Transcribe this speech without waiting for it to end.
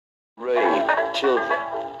Children,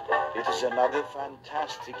 it is another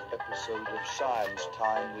fantastic episode of Science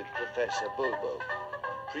Time with Professor Bobo.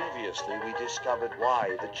 Previously we discovered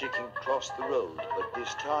why the chicken crossed the road, but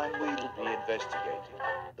this time we'll be investigating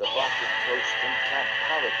the buttered toast and cat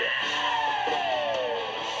paradox.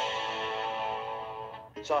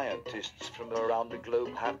 Scientists from around the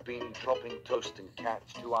globe have been dropping toast and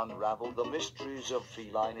cats to unravel the mysteries of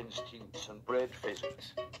feline instincts and bread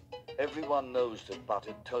physics. Everyone knows that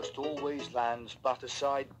buttered toast always lands butter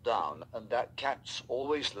side down and that cats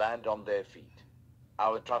always land on their feet.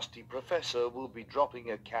 Our trusty professor will be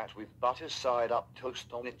dropping a cat with butter side up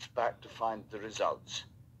toast on its back to find the results.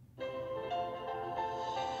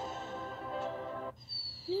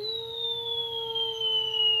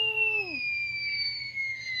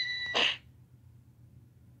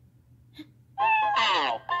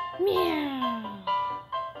 Ow! Meow!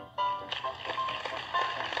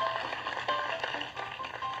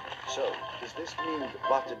 So, does this mean that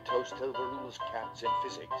buttered toast overrules cats in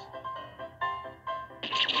physics?